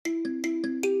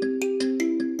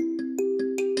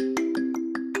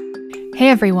Hey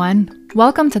everyone,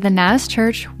 welcome to the Naz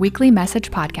Church Weekly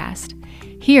Message Podcast.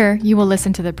 Here you will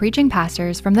listen to the preaching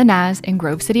pastors from the Naz in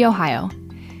Grove City, Ohio.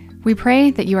 We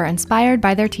pray that you are inspired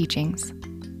by their teachings.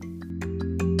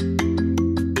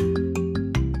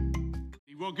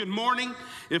 Well, good morning.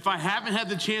 If I haven't had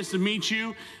the chance to meet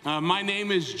you, my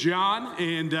name is John,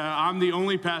 and I'm the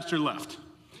only pastor left.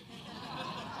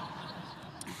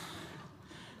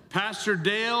 Pastor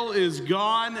Dale is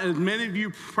gone, as many of you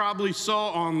probably saw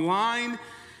online.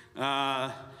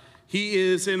 He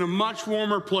is in a much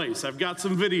warmer place. I've got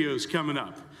some videos coming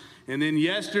up. And then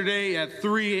yesterday at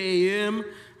 3 a.m.,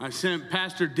 I sent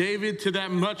Pastor David to that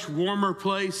much warmer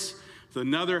place with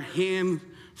another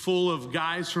handful of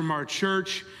guys from our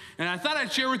church. And I thought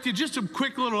I'd share with you just a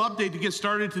quick little update to get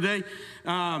started today,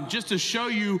 just to show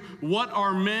you what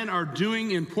our men are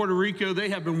doing in Puerto Rico. They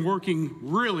have been working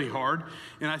really hard,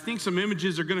 and I think some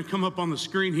images are going to come up on the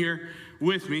screen here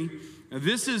with me.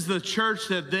 This is the church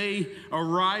that they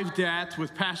arrived at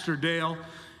with Pastor Dale,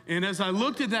 and as I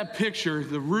looked at that picture,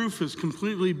 the roof has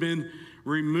completely been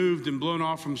removed and blown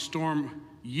off from storm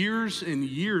years and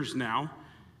years now.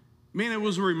 Man, it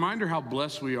was a reminder how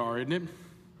blessed we are, isn't it?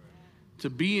 To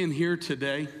be in here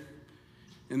today,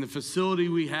 in the facility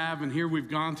we have, and here we've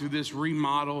gone through this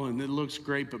remodel, and it looks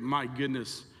great, but my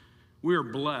goodness, we're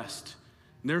blessed.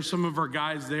 And there's some of our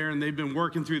guys there, and they've been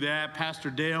working through that. Pastor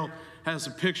Dale has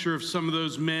a picture of some of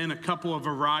those men. A couple have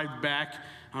arrived back.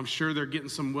 I'm sure they're getting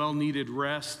some well-needed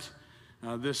rest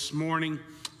this morning.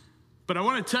 But I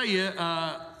want to tell you,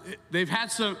 they've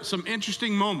had some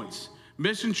interesting moments.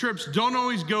 Mission trips don't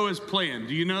always go as planned.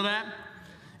 Do you know that?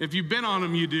 If you've been on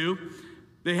them, you do.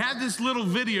 They had this little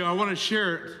video. I want to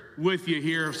share it with you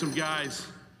here of some guys.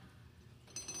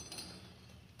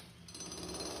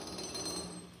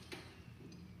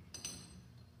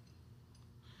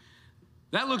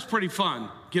 That looks pretty fun.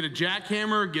 Get a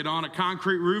jackhammer, get on a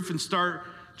concrete roof, and start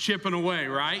chipping away,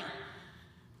 right?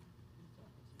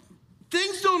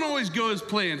 Things don't always go as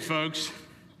planned, folks.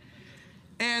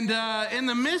 And in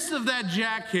the midst of that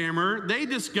jackhammer, they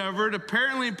discovered,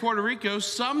 apparently in Puerto Rico,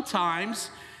 sometimes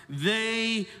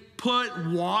they put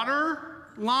water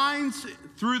lines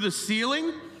through the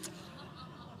ceiling.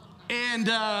 And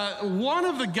one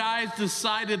of the guys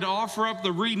decided to offer up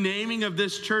the renaming of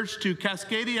this church to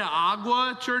Cascadia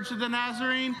Agua Church of the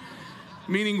Nazarene,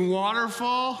 meaning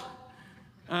waterfall.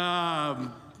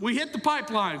 We hit the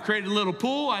pipeline, created a little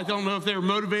pool. I don't know if they were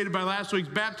motivated by last week's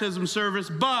baptism service,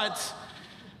 but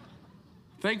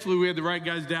thankfully, we had the right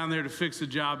guys down there to fix the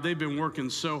job. They've been working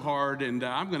so hard, and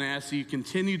I'm going to ask that you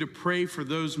continue to pray for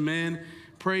those men,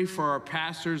 pray for our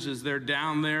pastors as they're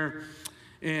down there.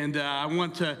 And I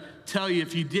want to tell you,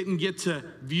 if you didn't get to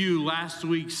view last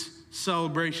week's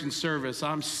celebration service,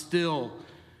 I'm still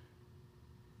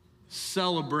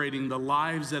celebrating the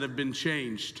lives that have been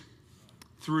changed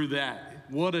through that.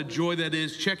 What a joy that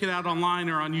is. Check it out online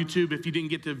or on YouTube if you didn't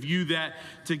get to view that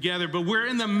together. But we're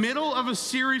in the middle of a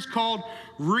series called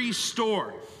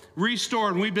Restore.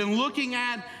 And we've been looking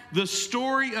at the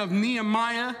story of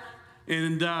Nehemiah,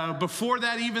 and before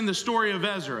that, even the story of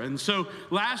Ezra. And so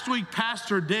last week,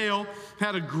 Pastor Dale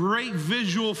had a great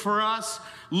visual for us,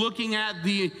 looking at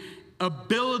the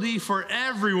ability for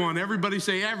everyone. Everybody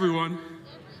say everyone.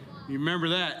 You remember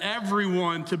that?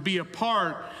 Everyone to be a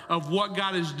part of what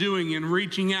God is doing and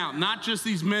reaching out, not just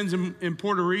these men in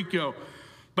Puerto Rico,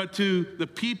 but to the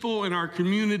people in our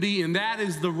community. And that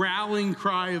is the rallying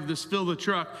cry of this Fill the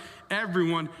Truck.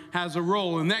 Everyone has a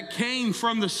role. And that came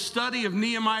from the study of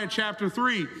Nehemiah chapter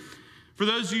 3. For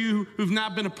those of you who've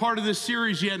not been a part of this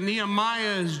series yet,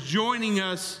 Nehemiah is joining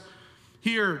us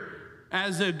here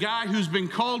as a guy who's been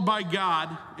called by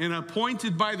God and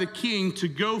appointed by the king to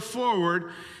go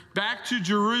forward back to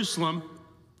Jerusalem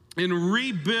and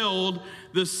rebuild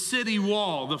the city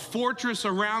wall, the fortress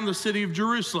around the city of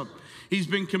Jerusalem. He's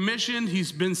been commissioned,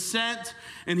 he's been sent,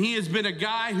 and he has been a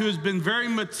guy who has been very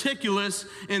meticulous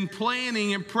in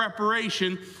planning and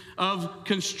preparation of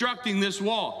constructing this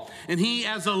wall. And he,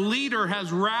 as a leader,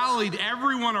 has rallied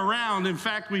everyone around. In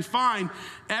fact, we find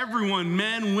everyone,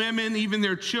 men, women, even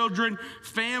their children,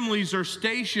 families are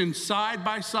stationed side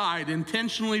by side,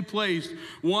 intentionally placed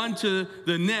one to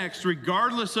the next,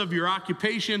 regardless of your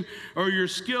occupation or your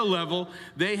skill level.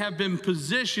 They have been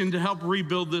positioned to help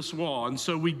rebuild this wall. And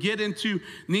so we get into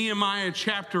Nehemiah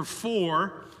chapter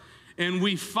 4, and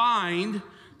we find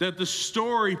that the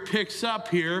story picks up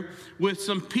here with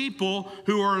some people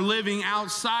who are living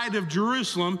outside of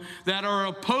Jerusalem that are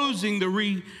opposing the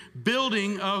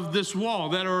rebuilding of this wall,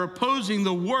 that are opposing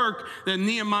the work that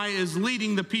Nehemiah is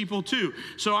leading the people to.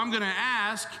 So I'm going to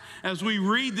ask as we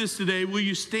read this today, will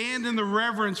you stand in the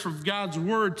reverence for God's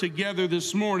word together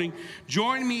this morning?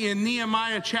 Join me in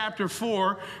Nehemiah chapter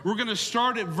 4. We're going to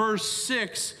start at verse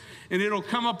 6, and it'll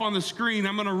come up on the screen.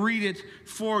 I'm going to read it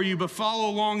for you, but follow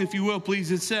along if you will, please.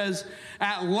 It says,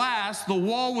 "At last the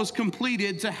wall was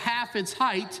completed to half its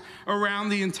height around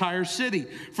the entire city,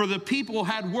 for the people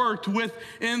had worked with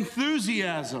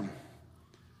enthusiasm."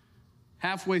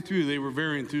 Halfway through, they were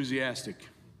very enthusiastic.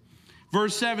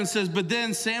 Verse 7 says, "But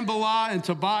then Sanballat and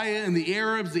Tobiah and the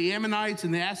Arabs, the Ammonites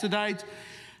and the Asdodites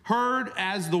heard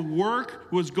as the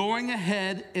work was going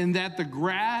ahead and that the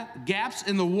gaps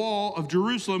in the wall of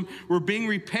Jerusalem were being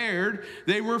repaired.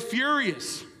 They were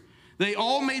furious. They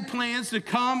all made plans to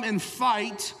come and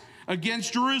fight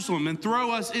against Jerusalem and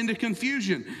throw us into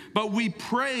confusion. But we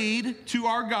prayed to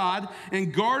our God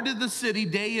and guarded the city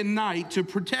day and night to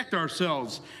protect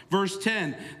ourselves." Verse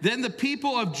 10, "Then the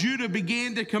people of Judah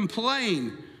began to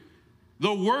complain.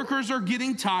 'The workers are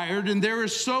getting tired and there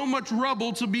is so much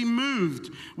rubble to be moved.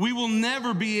 We will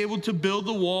never be able to build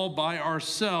the wall by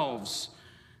ourselves.'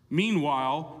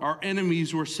 Meanwhile, our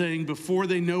enemies were saying, 'Before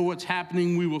they know what's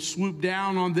happening, we will swoop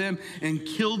down on them and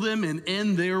kill them and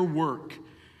end their work.'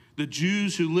 The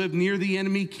Jews who lived near the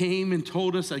enemy came and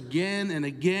told us again and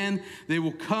again, they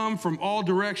will come from all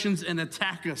directions and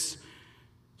attack us."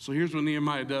 So here's what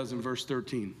Nehemiah does in verse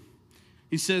 13.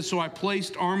 He says, "So I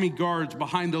placed army guards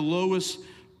behind the lowest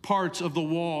parts of the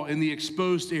wall in the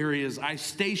exposed areas. I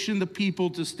stationed the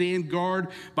people to stand guard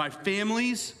by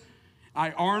families.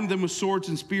 I armed them with swords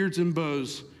and spears and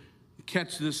bows."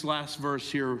 Catch this last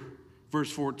verse here. Verse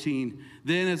 14,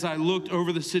 "Then as I looked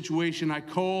over the situation, I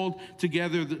called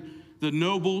together the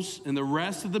nobles and the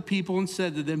rest of the people and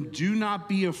said to them, 'Do not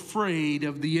be afraid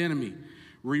of the enemy.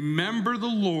 Remember the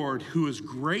Lord who is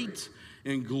great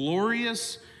and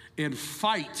glorious, and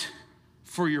fight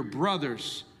for your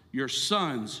brothers, your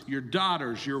sons, your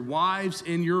daughters, your wives,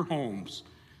 and your homes.'"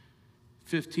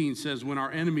 15 says, "When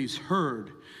our enemies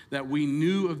heard that we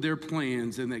knew of their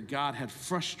plans and that God had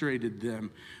frustrated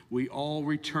them, we all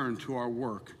returned to our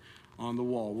work on the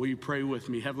wall." Will you pray with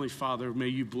me? Heavenly Father, may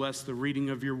you bless the reading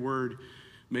of your word.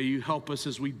 May you help us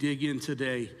as we dig in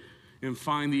today and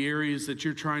find the areas that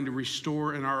you're trying to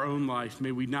restore in our own life.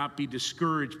 May we not be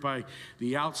discouraged by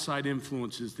the outside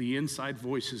influences, the inside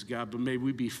voices, God, but may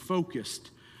we be focused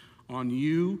on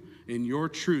you and your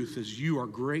truth as you are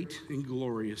great and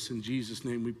glorious. In Jesus'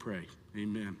 name we pray.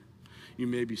 Amen. You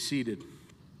may be seated.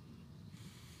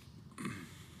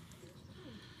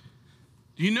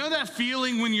 Do you know that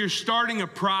feeling when you're starting a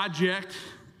project,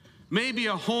 maybe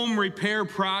a home repair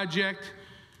project,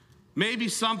 maybe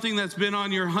something that's been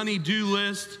on your honey-do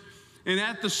list, and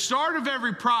at the start of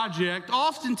every project,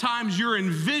 oftentimes you're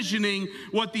envisioning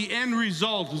what the end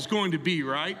result is going to be,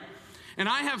 right? And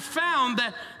I have found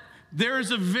that there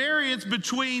is a variance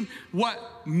between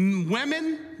what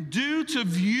women do to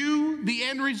view the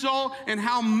end result and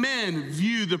how men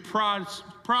view the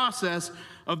process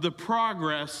of the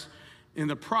progress in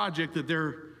the project that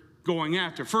they're going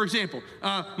after. For example,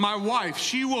 my wife,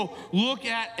 she will look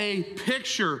at a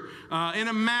picture in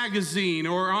a magazine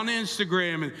or on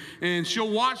Instagram, and she'll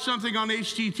watch something on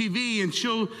HGTV, and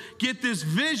she'll get this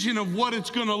vision of what it's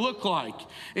going to look like.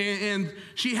 And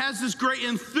she has this great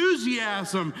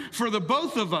enthusiasm for the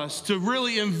both of us to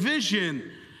really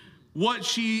envision what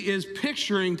she is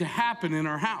picturing to happen in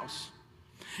our house.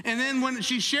 And then when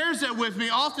she shares that with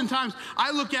me, oftentimes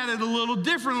I look at it a little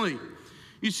differently.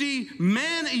 You see,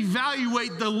 men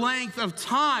evaluate the length of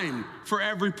time for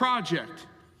every project.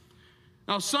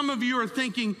 Now, some of you are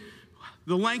thinking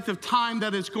the length of time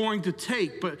that it's going to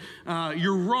take, but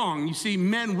you're wrong. You see,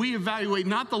 men, we evaluate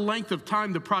not the length of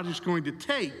time the project's going to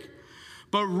take,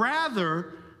 but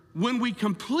rather when we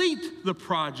complete the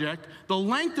project, the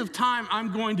length of time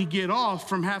I'm going to get off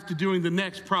from having to doing the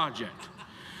next project.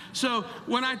 So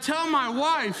when I tell my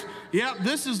wife, yep,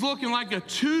 this is looking like a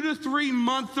 2 to 3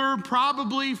 monther,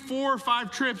 probably 4 or 5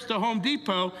 trips to Home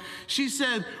Depot, she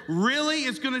said, "Really?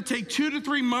 It's going to take 2 to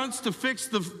 3 months to fix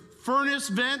the furnace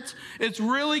vent? It's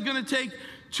really going to take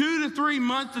 2 to 3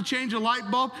 months to change a light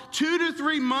bulb? 2 to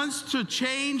 3 months to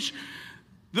change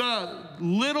the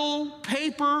little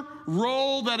paper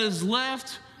roll that is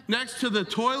left next to the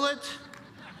toilet?"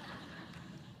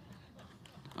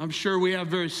 I'm sure we have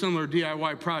very similar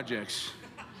DIY projects.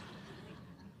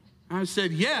 I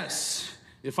said, "Yes,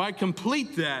 if I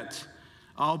complete that,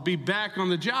 I'll be back on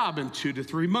the job in 2 to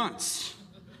 3 months."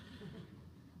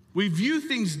 We view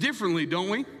things differently, don't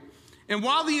we? And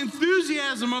while the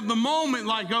enthusiasm of the moment,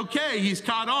 like, okay, he's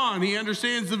caught on, he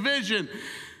understands the vision,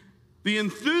 the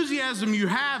enthusiasm you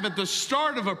have at the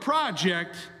start of a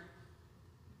project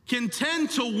can tend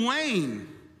to wane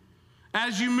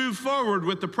as you move forward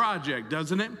with the project,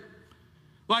 doesn't it?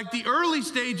 Like the early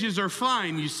stages are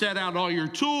fine. You set out all your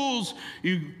tools,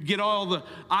 you get all the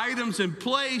items in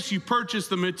place, you purchase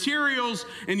the materials,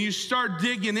 and you start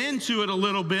digging into it a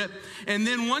little bit. And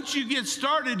then once you get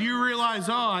started, you realize,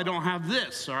 oh, I don't have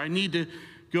this, or I need to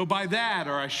go buy that,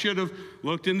 or I should have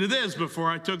looked into this before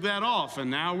I took that off,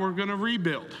 and now we're going to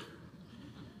rebuild.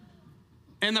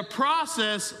 And the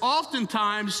process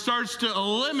oftentimes starts to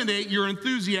eliminate your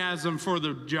enthusiasm for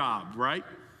the job, right?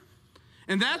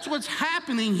 And that's what's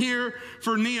happening here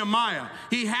for Nehemiah.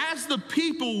 He has the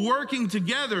people working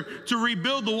together to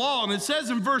rebuild the wall. And it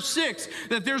says in verse 6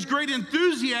 that there's great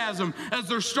enthusiasm as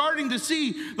they're starting to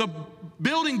see the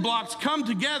building blocks come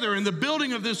together in the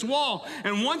building of this wall.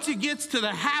 And once it gets to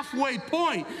the halfway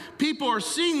point, people are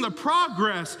seeing the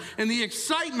progress and the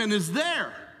excitement is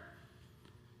there.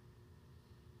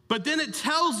 But then it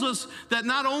tells us that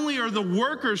not only are the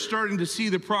workers starting to see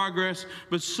the progress,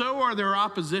 but so are their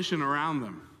opposition around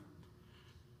them.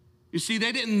 You see,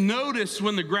 they didn't notice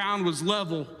when the ground was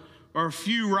level or a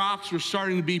few rocks were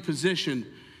starting to be positioned.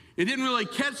 It didn't really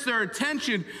catch their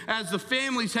attention as the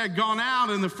families had gone out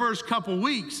in the first couple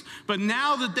weeks. But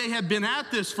now that they had been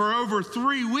at this for over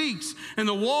 3 weeks and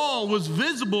the wall was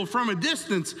visible from a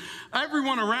distance,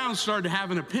 everyone around started to have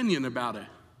an opinion about it.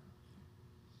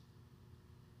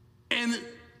 And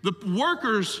the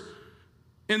workers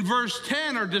in verse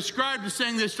 10 are described as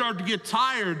saying they start to get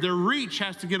tired. Their reach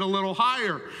has to get a little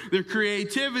higher. Their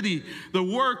creativity, the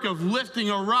work of lifting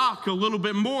a rock a little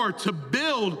bit more to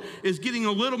build is getting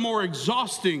a little more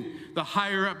exhausting the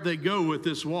higher up they go with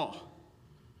this wall.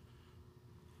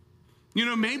 You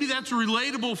know, maybe that's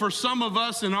relatable for some of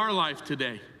us in our life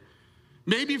today.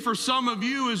 Maybe for some of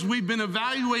you, as we've been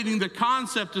evaluating the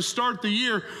concept to start the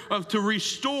year of to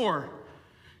restore,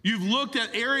 you've looked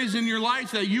at areas in your life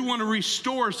that you want to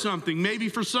restore something. Maybe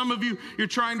for some of you, you're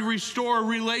trying to restore a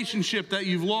relationship that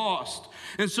you've lost.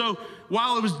 And so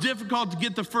while it was difficult to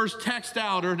get the first text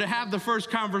out or to have the first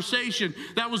conversation,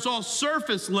 that was all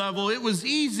surface level. It was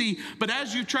easy, but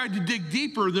as you tried to dig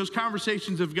deeper, those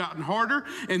conversations have gotten harder,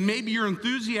 and maybe your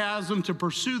enthusiasm to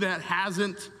pursue that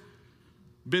hasn't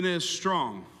been as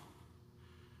strong.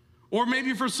 Or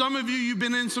maybe for some of you, you've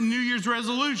been in some New Year's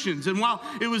resolutions. And while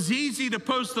it was easy to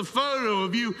post the photo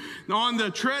of you on the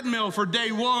treadmill for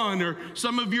day one, or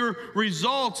some of your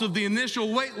results of the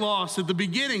initial weight loss at the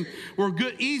beginning were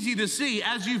easy to see,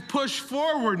 as you've pushed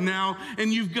forward now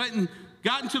and you've gotten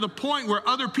to the point where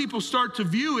other people start to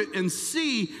view it and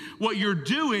see what you're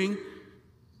doing,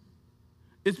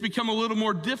 it's become a little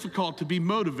more difficult to be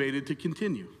motivated to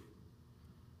continue.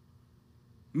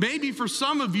 Maybe for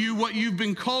some of you, what you've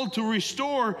been called to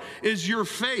restore is your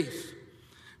faith.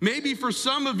 Maybe for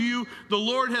some of you, the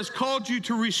Lord has called you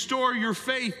to restore your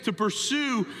faith, to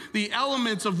pursue the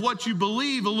elements of what you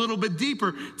believe a little bit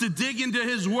deeper, to dig into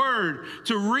His Word,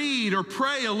 to read or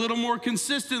pray a little more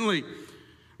consistently.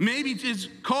 Maybe it's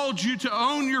called you to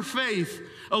own your faith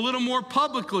a little more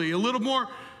publicly, a little more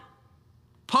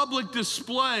public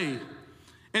display.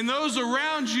 And those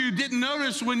around you didn't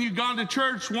notice when you'd gone to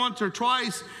church once or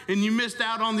twice and you missed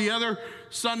out on the other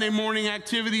Sunday morning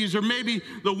activities, or maybe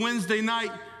the Wednesday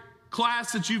night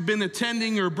class that you've been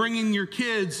attending or bringing your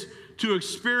kids to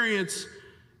experience.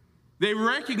 They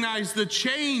recognize the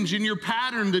change in your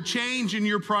pattern, the change in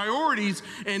your priorities,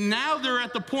 and now they're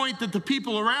at the point that the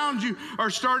people around you are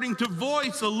starting to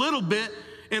voice a little bit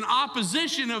in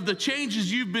opposition of the changes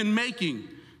you've been making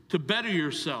to better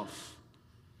yourself,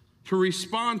 to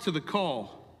respond to the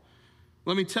call.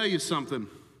 Let me tell you something.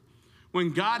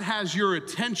 When God has your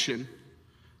attention,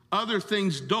 other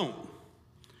things don't.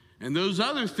 And those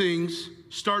other things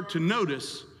start to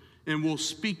notice and will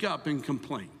speak up and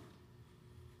complain.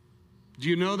 Do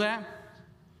you know that?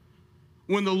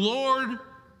 When the Lord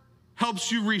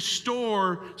helps you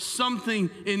restore something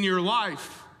in your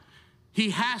life, He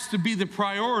has to be the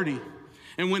priority.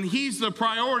 And when He's the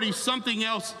priority, something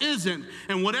else isn't.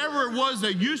 And whatever it was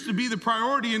that used to be the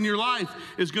priority in your life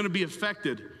is going to be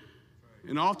affected,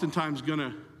 and oftentimes going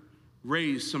to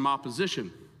raise some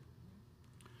opposition.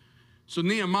 So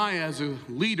Nehemiah, as a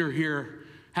leader here,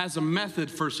 has a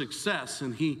method for success,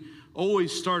 and he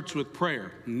always starts with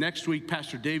prayer. Next week,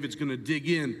 Pastor David's going to dig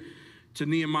in to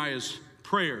Nehemiah's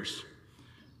prayers.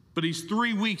 But he's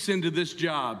 3 weeks into this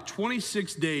job,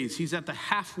 26 days. He's at the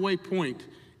halfway point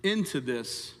into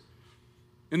this.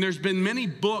 And there's been many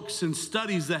books and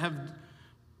studies that have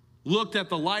looked at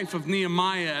the life of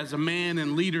Nehemiah as a man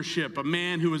in leadership, a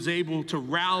man who was able to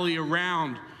rally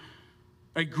around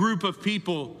a group of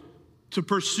people to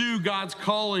pursue God's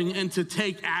calling and to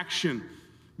take action.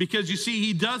 Because you see,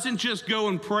 he doesn't just go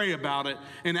and pray about it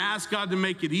and ask God to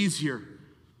make it easier.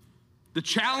 The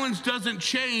challenge doesn't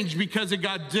change because it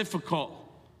got difficult.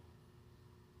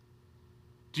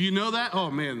 Do you know that? Oh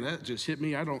man, that just hit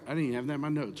me. I didn't even have that in my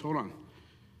notes. Hold on.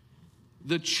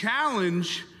 The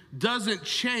challenge doesn't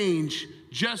change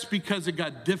just because it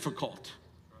got difficult.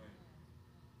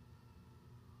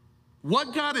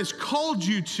 What God has called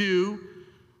you to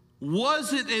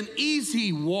wasn't an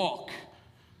easy walk.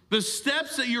 The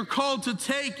steps that you're called to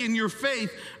take in your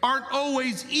faith aren't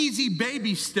always easy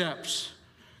baby steps.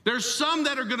 There's some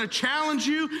that are going to challenge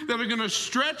you, that are going to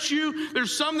stretch you.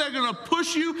 There's some that are going to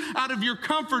push you out of your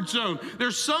comfort zone.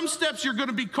 There's some steps you're going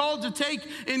to be called to take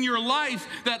in your life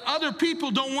that other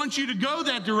people don't want you to go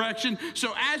that direction.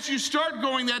 So as you start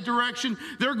going that direction,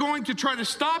 they're going to try to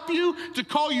stop you, to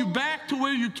call you back to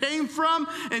where you came from.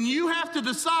 And you have to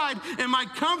decide, am I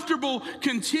comfortable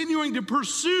continuing to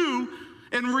pursue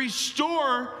and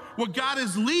restore what God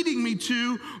is leading me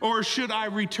to, or should I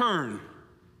return?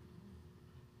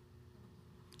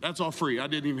 That's all free. I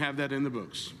didn't even have that in the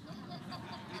books.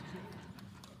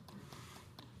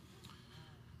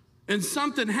 And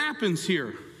something happens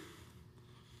here.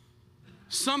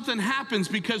 Something happens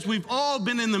because we've all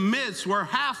been in the midst. We're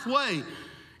halfway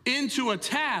into a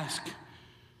task.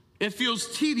 It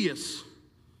feels tedious.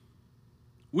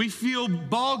 We feel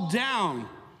bogged down.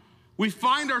 We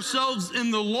find ourselves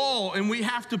in the lull and we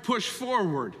have to push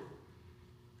forward.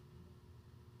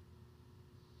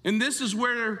 And this is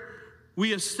where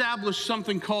we established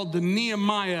something called the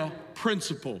Nehemiah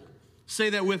principle.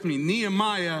 Say that with me,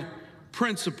 Nehemiah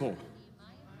principle.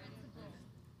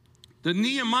 The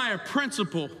Nehemiah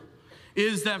principle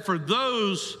is that for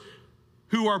those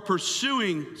who are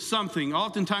pursuing something,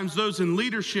 oftentimes those in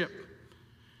leadership,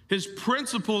 his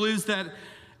principle is that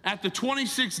at the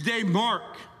 26-day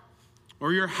mark,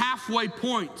 or your halfway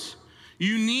point,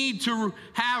 you need to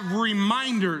have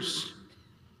reminders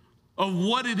of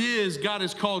what it is God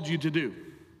has called you to do.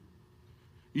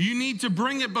 You need to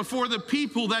bring it before the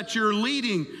people that you're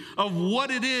leading of what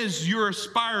it is you're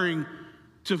aspiring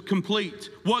to complete,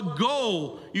 what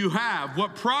goal you have,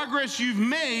 what progress you've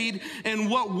made, and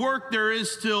what work there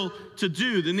is still to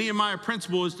do. The Nehemiah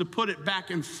principle is to put it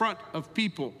back in front of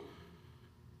people.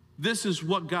 This is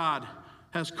what God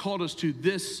has called us to.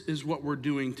 This is what we're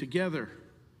doing together.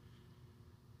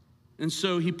 And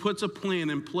so he puts a plan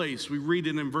in place. We read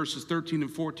it in verses 13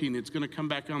 and 14. It's going to come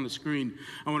back on the screen.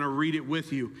 I want to read it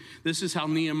with you. This is how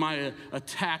Nehemiah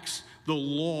attacks the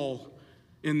lull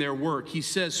in their work. He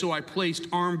says, "So I placed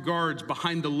armed guards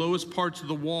behind the lowest parts of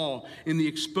the wall in the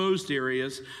exposed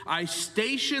areas. I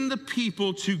stationed the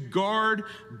people to guard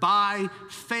by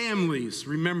families."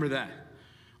 Remember that.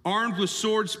 Armed with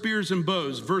swords, spears, and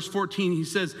bows. Verse 14, he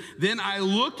says, "Then I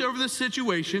looked over the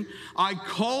situation. I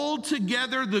called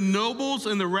together the nobles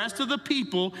and the rest of the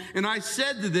people, and I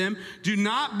said to them, 'Do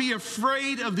not be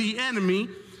afraid of the enemy.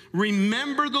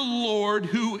 Remember the Lord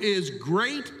who is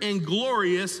great and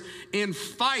glorious, and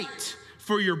fight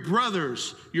for your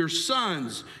brothers, your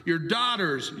sons, your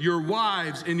daughters, your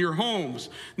wives, and your homes.'"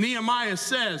 Nehemiah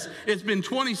says, it's been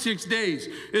 26 days.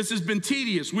 This has been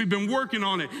tedious. We've been working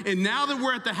on it. And now that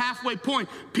we're at the halfway point,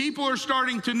 people are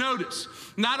starting to notice.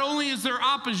 Not only is there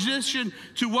opposition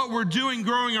to what we're doing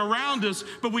growing around us,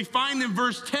 but we find in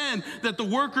verse 10 that the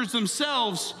workers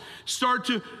themselves start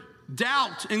to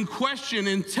doubt and question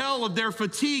and tell of their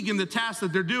fatigue in the task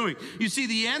that they're doing. You see,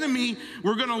 the enemy,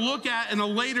 we're going to look at in a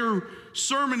later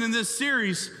sermon in this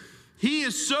series, he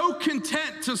is so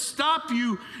content to stop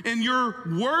you in your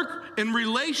work and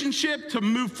relationship to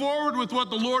move forward with what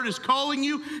the Lord is calling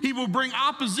you. He will bring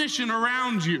opposition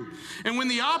around you. And when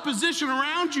the opposition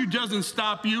around you doesn't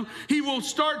stop you, he will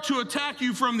start to attack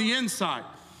you from the inside.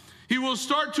 He will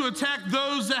start to attack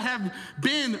those that have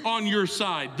been on your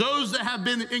side, those that have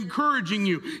been encouraging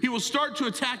you. He will start to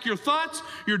attack your thoughts,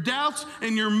 your doubts,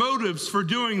 and your motives for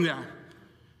doing that.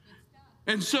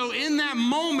 And so in that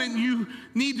moment, you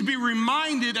need to be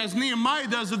reminded, as Nehemiah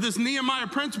does, of this Nehemiah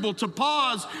principle, to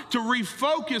pause, to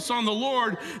refocus on the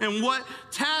Lord, and what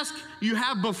task you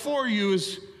have before you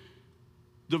is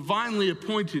divinely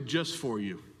appointed just for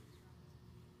you.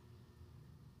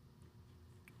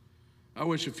 I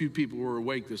wish a few people were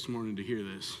awake this morning to hear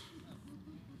this.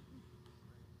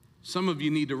 Some of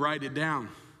you need to write it down.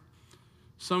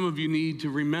 Some of you need to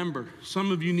remember.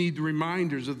 Some of you need the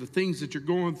reminders of the things that you're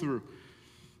going through.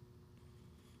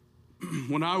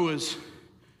 When I was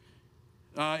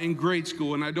in grade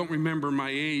school, and I don't remember my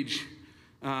age,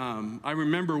 I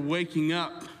remember waking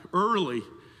up early,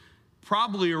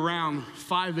 probably around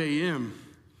 5 a.m.,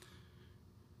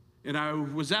 And I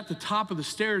was at the top of the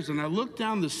stairs, and I looked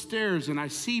down the stairs, and I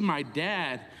see my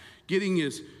dad getting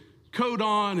his coat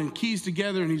on and keys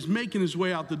together, and he's making his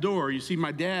way out the door. You see,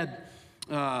 my dad,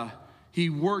 he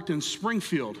worked in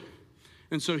Springfield,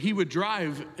 and so he would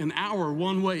drive an hour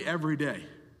one way every day.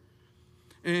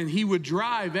 And he would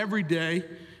drive every day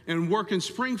and work in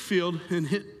Springfield,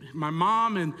 and my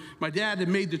mom and my dad had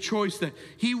made the choice that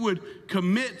he would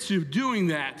commit to doing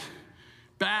that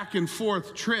back and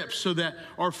forth trips so that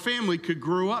our family could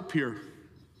grow up here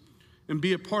and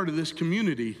be a part of this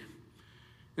community.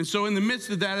 And so in the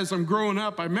midst of that, as I'm growing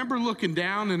up, I remember looking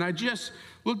down, and I just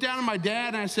looked down at my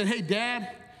dad, and I said, "Hey, Dad,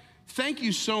 thank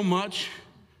you so much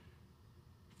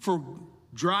for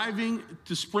driving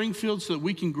to Springfield so that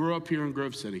we can grow up here in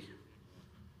Grove City."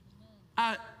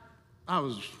 I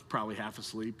was probably half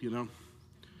asleep,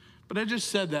 But I just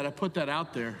said that. I put that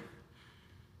out there.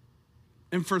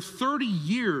 And for 30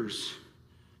 years,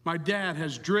 my dad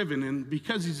has driven, and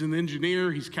because he's an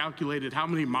engineer, he's calculated how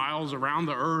many miles around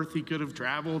the earth he could have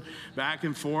traveled back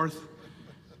and forth.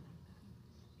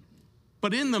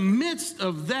 But in the midst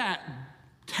of that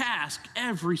task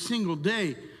every single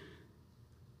day,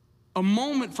 a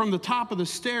moment from the top of the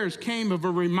stairs came of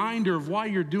a reminder of why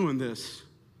you're doing this.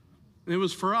 And it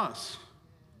was for us.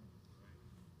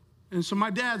 And so my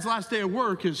dad's last day of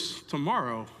work is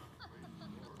tomorrow.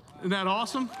 Isn't that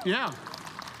awesome? Yeah.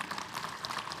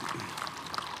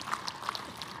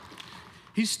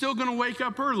 He's still going to wake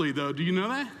up early, though. Do you know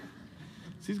that?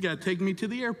 So he's got to take me to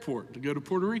the airport to go to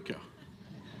Puerto Rico.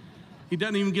 He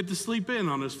doesn't even get to sleep in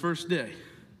on his first day.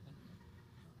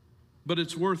 But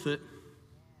it's worth it.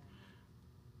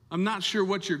 I'm not sure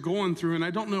what you're going through, and I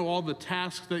don't know all the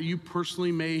tasks that you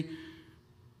personally may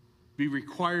be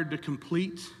required to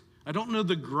complete. I don't know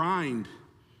the grind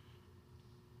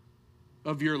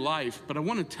of your life, but I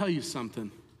want to tell you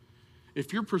something.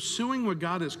 If you're pursuing what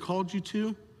God has called you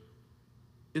to,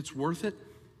 it's worth it.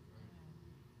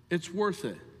 It's worth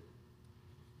it.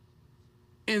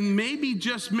 And maybe,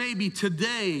 just maybe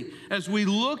today, as we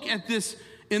look at this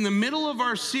in the middle of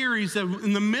our series,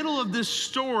 in the middle of this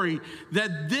story,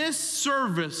 that this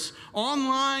service,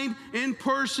 online, in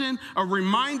person, a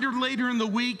reminder later in the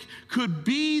week, could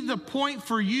be the point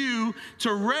for you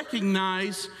to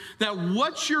recognize that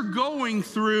what you're going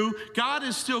through, God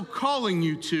is still calling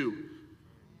you to.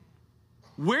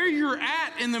 Where you're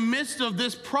at in the midst of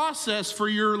this process for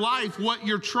your life, what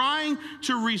you're trying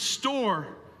to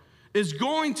restore, is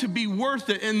going to be worth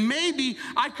it. And maybe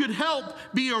I could help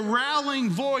be a rallying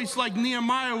voice like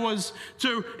Nehemiah was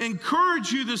to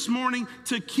encourage you this morning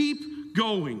to keep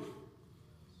going.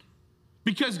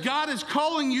 Because God is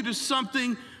calling you to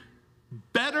something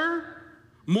better,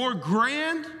 more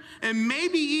grand, and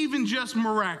maybe even just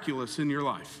miraculous in your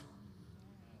life.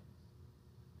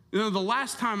 The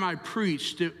last time I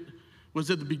preached, it was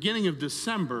at the beginning of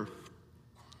December.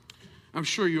 I'm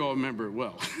sure you all remember it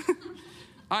well.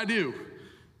 I do.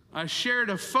 I shared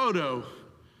a photo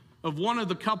of one of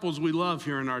the couples we love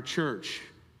here in our church.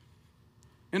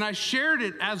 And I shared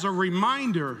it as a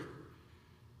reminder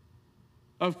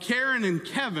of Karen and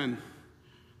Kevin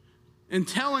and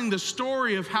telling the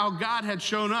story of how God had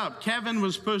shown up. Kevin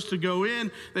was supposed to go in.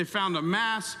 They found a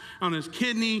mass on his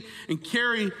kidney, and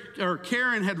Karen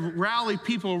had rallied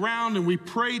people around, and we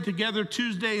prayed together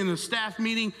Tuesday in the staff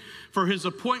meeting for his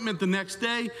appointment the next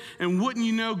day. And wouldn't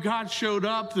you know, God showed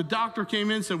up. The doctor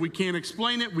came in and said, "We can't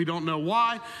explain it. We don't know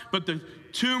why, but the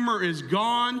tumor is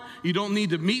gone. You don't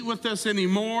need to meet with us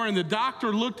anymore." And the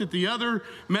doctor looked at the other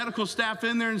medical staff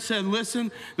in there and said,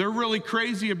 "Listen, they're really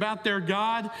crazy about their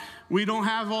God. We don't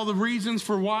have all the reasons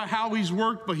for how he's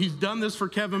worked, but he's done this for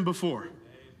Kevin before."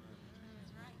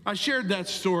 I shared that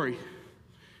story,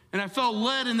 and I felt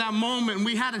led in that moment, and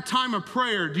we had a time of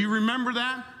prayer. Do you remember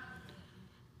that?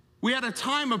 We had a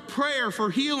time of prayer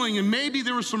for healing, and maybe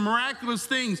there were some miraculous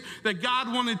things that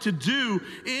God wanted to do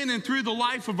in and through the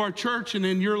life of our church and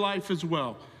in your life as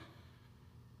well.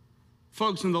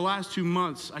 Folks, in the last 2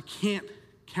 months, I can't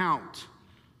count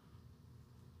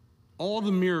all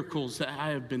the miracles that I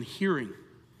have been hearing.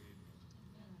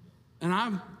 And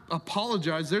I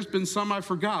apologize, there's been some I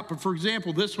forgot. But for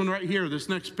example, this one right here, this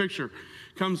next picture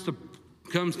comes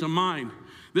to mind.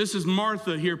 This is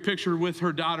Martha here pictured with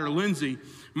her daughter, Lindsay.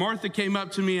 Martha came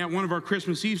up to me at one of our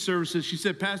Christmas Eve services. She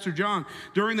said, "Pastor John,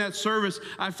 during that service,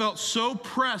 I felt so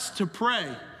pressed to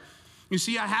pray. You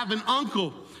see, I have an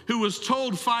uncle who was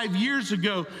told 5 years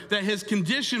ago that his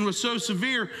condition was so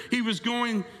severe, he was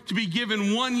going to be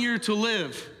given 1 year to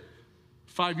live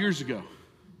 5 years ago.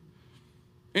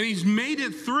 And he's made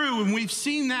it through, and we've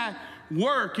seen that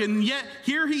work. And yet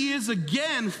here he is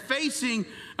again facing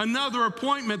another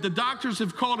appointment. The doctors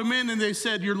have called him in and they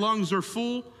said, your lungs are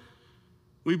full.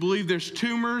 We believe there's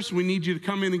tumors. We need you to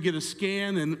come in and get a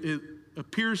scan, and it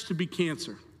appears to be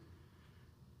cancer.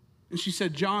 And she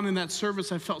said, John, in that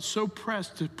service, I felt so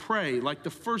pressed to pray. Like the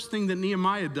first thing that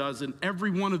Nehemiah does in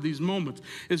every one of these moments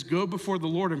is go before the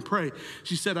Lord and pray.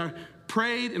 She said, I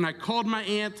prayed and I called my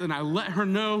aunt and I let her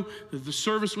know that the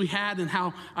service we had and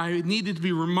how I needed to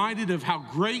be reminded of how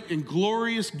great and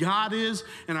glorious God is.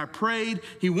 And I prayed.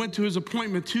 He went to his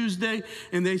appointment Tuesday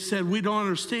and they said, we don't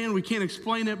understand. We can't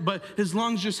explain it, but his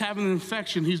lungs just having an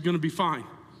infection. He's going to be fine.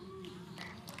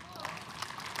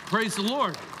 Praise the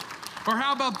Lord. Or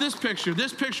how about this picture?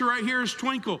 This picture right here is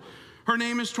Twinkle. Her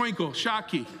name is Twinkle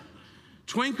Shockey.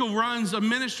 Twinkle runs a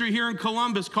ministry here in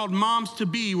Columbus called Moms to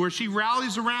Be, where she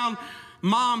rallies around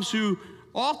moms who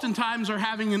oftentimes are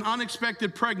having an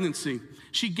unexpected pregnancy.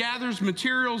 She gathers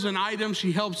materials and items.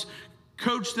 She helps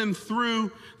coach them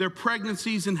through their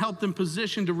pregnancies and help them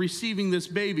position to receiving this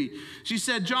baby. She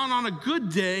said, John, on a good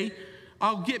day,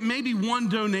 I'll get maybe one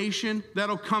donation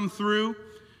that'll come through.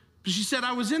 But she said,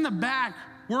 I was in the back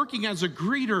working as a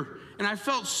greeter, and I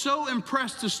felt so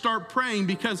impressed to start praying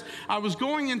because I was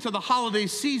going into the holiday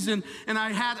season and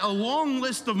I had a long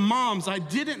list of moms. I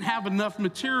didn't have enough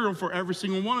material for every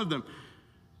single one of them.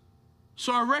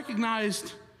 So I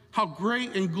recognized how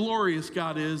great and glorious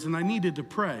God is, and I needed to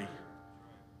pray.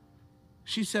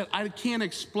 She said, I can't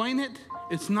explain it.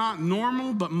 It's not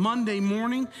normal, but Monday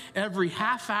morning, every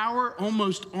half hour,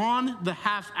 almost on the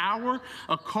half hour,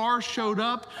 a car showed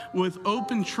up with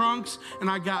open trunks, and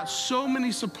I got so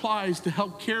many supplies to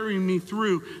help carry me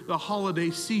through the holiday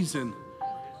season.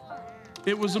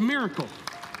 It was a miracle.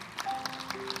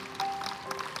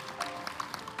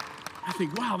 I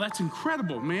think, wow, that's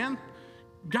incredible, man.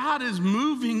 God is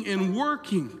moving and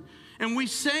working. And we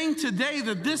sang today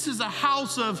that this is a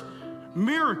house of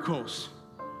miracles.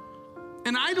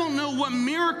 And I don't know what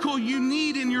miracle you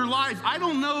need in your life. I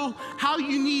don't know how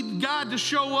you need God to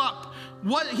show up,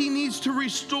 what he needs to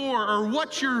restore, or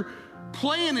what your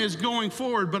plan is going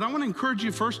forward. But I want to encourage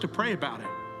you first to pray about it.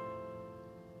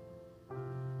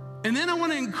 And then I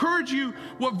want to encourage you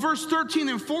what verse 13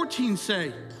 and 14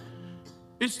 say.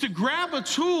 It's to grab a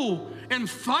tool and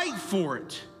fight for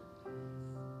it.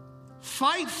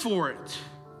 Fight for it.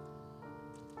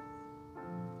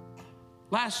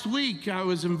 Last week, I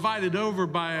was invited over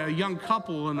by a young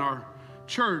couple in our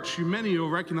church. Many will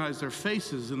recognize their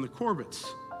faces in the Corbetts.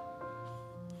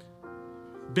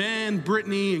 Ben,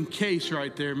 Brittany, and Case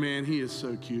right there, man, he is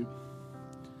so cute.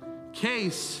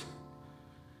 Case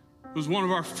was one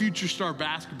of our future star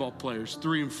basketball players,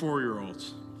 3- and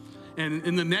 4-year-olds. And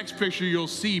in the next picture, you'll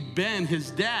see Ben,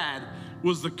 his dad,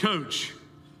 was the coach.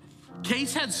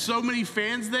 Case had so many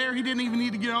fans there, he didn't even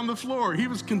need to get on the floor. He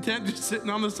was content just sitting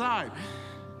on the side.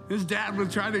 His dad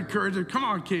would try to encourage him, come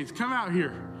on, Case, come out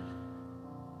here.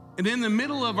 And in the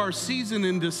middle of our season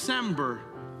in December,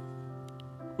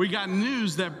 we got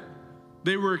news that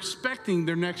they were expecting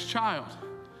their next child.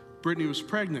 Brittany was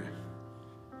pregnant.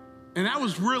 And that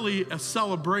was really a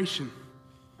celebration.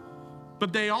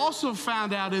 But they also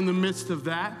found out in the midst of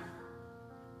that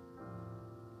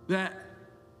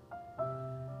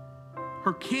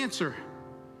her cancer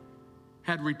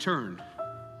had returned.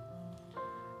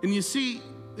 And you see,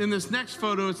 in this next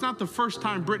photo, it's not the first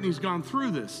time Brittany's gone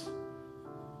through this.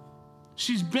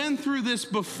 She's been through this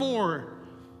before.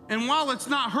 And while it's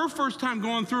not her first time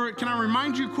going through it, can I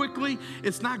remind you quickly,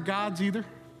 it's not God's either.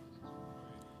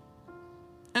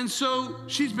 And so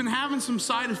she's been having some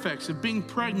side effects of being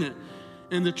pregnant,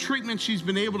 and the treatment she's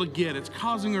been able to get, it's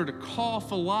causing her to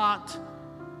cough a lot,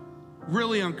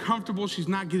 really uncomfortable. She's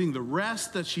not getting the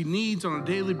rest that she needs on a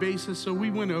daily basis. So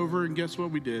we went over, and guess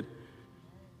what we did?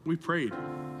 We prayed.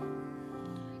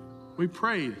 We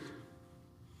prayed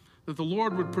that the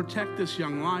Lord would protect this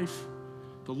young life.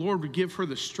 The Lord would give her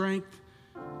the strength.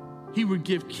 He would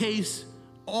give Case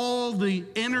all the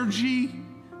energy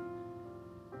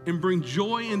and bring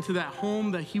joy into that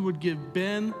home, that he would give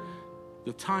Ben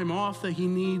the time off that he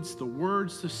needs, the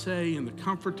words to say, and the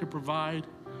comfort to provide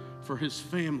for his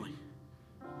family.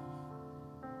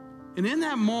 And in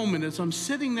that moment, as I'm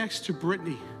sitting next to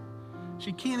Brittany,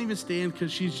 she can't even stand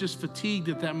because she's just fatigued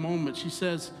at that moment. She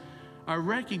says, I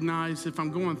recognize if I'm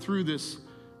going through this,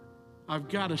 I've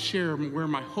got to share where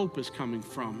my hope is coming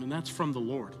from, and that's from the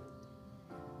Lord.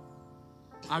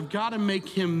 I've got to make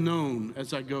him known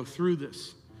as I go through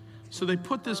this. So they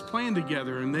put this plan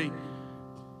together, and they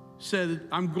said,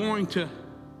 I'm going to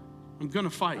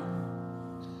fight.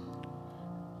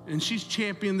 And she's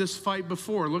championed this fight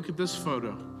before. Look at this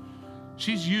photo.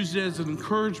 She's used it as an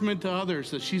encouragement to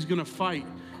others that she's going to fight.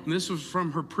 And this was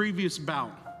from her previous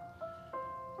bout.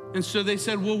 And so they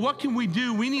said, well, what can we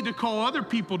do? We need to call other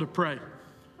people to pray.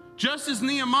 Just as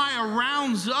Nehemiah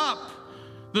rounds up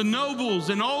the nobles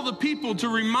and all the people to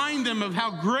remind them of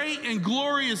how great and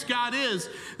glorious God is,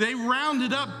 they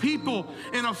rounded up people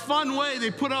in a fun way. They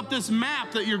put up this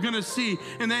map that you're going to see,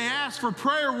 and they asked for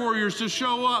prayer warriors to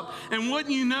show up. And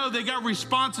wouldn't you know, they got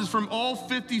responses from all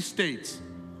 50 states.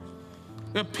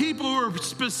 The people who are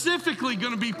specifically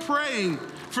going to be praying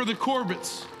for the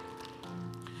Corbetts.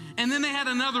 And then they had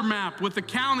another map with the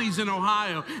counties in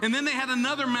Ohio. And then they had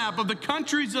another map of the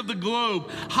countries of the globe,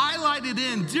 highlighted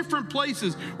in different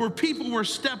places where people were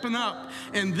stepping up.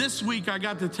 And this week I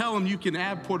got to tell them you can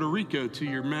add Puerto Rico to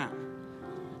your map,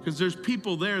 because there's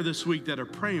people there this week that are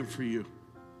praying for you.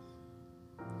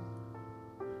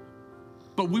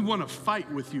 But we want to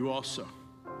fight with you also.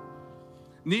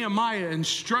 Nehemiah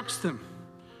instructs them.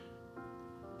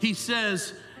 He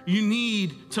says, you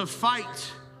need to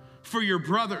fight for your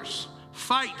brothers,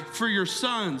 fight for your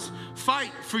sons,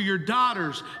 fight for your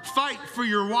daughters, fight for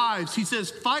your wives. He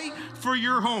says, fight for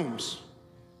your homes.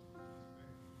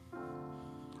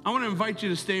 I want to invite you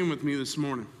to stand with me this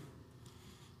morning.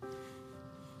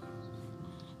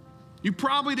 You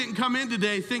probably didn't come in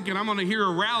today thinking I'm going to hear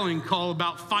a rallying call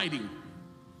about fighting.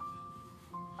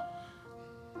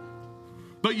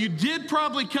 But you did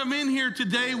probably come in here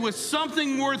today with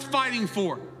something worth fighting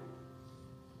for.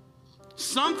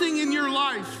 Something in your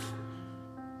life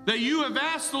that you have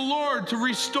asked the Lord to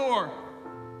restore.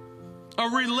 A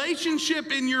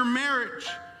relationship in your marriage.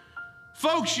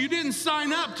 Folks, you didn't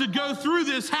sign up to go through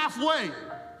this halfway.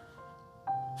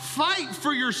 Fight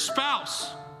for your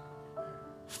spouse.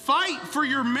 Fight for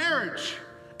your marriage.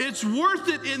 It's worth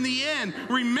it in the end.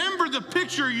 Remember the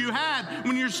picture you had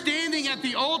when you're standing at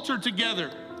the altar together.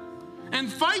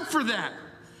 And fight for that.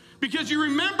 Because you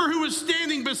remember who was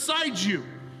standing beside you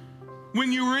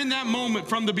when you were in that moment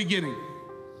from the beginning.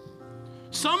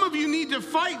 Some of you need to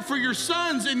fight for your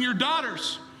sons and your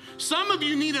daughters. Some of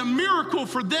you need a miracle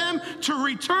for them to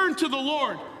return to the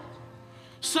Lord.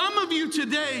 Some of you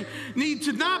today need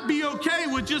to not be okay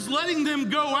with just letting them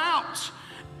go out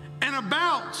and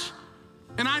about.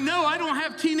 And I know I don't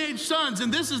have teenage sons,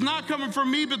 and this is not coming from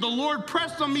me, but the Lord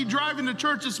pressed on me driving to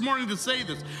church this morning to say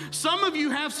this. Some of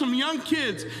you have some young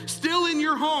kids still in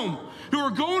your home who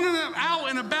are going out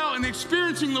and about and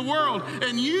experiencing the world,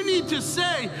 and you need to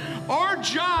say, our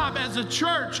job as a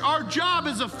church, our job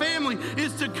as a family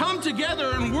is to come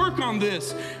together and work on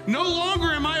this. No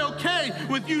longer am I okay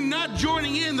with you not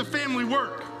joining in the family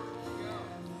work.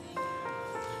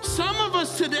 Some of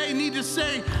us today need to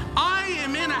say, I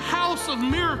am in a house of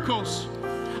miracles.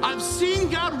 I've seen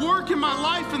God work in my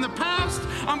life in the past.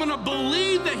 I'm going to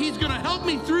believe that he's going to help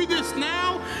me through this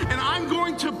now, and I'm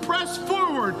going to press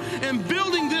forward in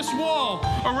building this wall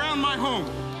around my home.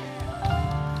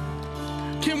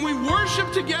 Can we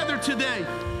worship together today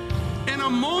in a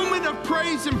moment of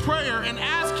praise and prayer and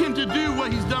ask him to do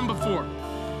what he's done before?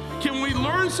 Can we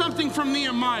learn something from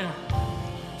Nehemiah?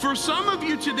 For some of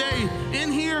you today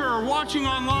in here or watching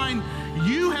online,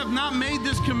 you have not made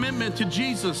this commitment to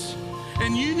Jesus,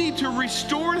 and you need to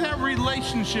restore that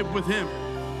relationship with him.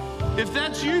 If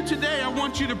that's you today, I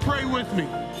want you to pray with me.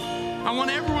 I want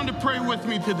everyone to pray with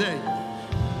me today.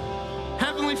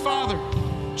 Heavenly Father,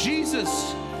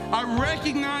 Jesus, I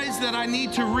recognize that I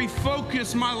need to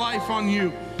refocus my life on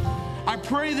you. I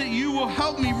pray that you will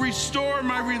help me restore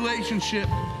my relationship.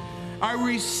 I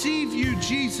receive you,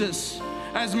 Jesus,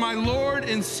 as my Lord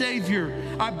and Savior.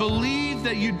 I believe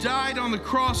that you died on the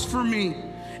cross for me,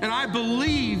 and I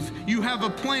believe you have a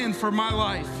plan for my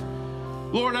life.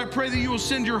 Lord, I pray that you will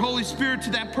send your Holy Spirit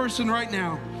to that person right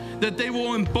now, that they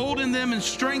will embolden them and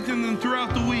strengthen them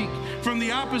throughout the week from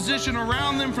the opposition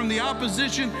around them, from the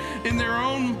opposition in their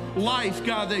own life,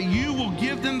 God, that you will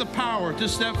give them the power to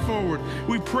step forward.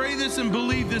 We pray this and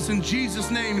believe this in Jesus'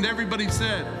 name, and everybody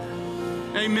said,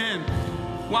 amen.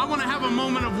 Well, I want to have a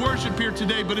moment of worship here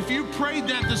today, but if you prayed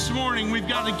that this morning, we've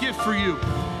got a gift for you.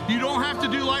 You don't have to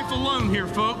do life alone here,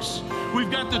 folks. We've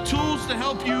got the tools to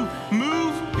help you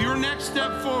move your next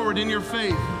step forward in your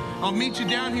faith. I'll meet you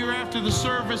down here after the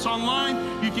service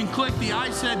online. You can click the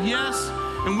I said yes,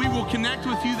 and we will connect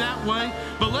with you that way.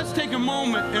 But let's take a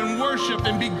moment and worship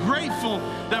and be grateful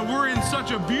that we're in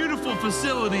such a beautiful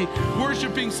facility,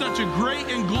 worshiping such a great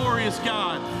and glorious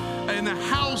God in a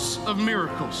house of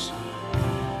miracles.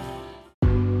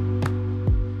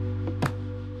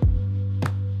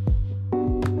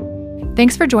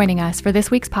 Thanks for joining us for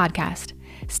this week's podcast.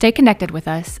 Stay connected with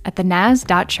us at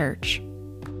thenaz.church.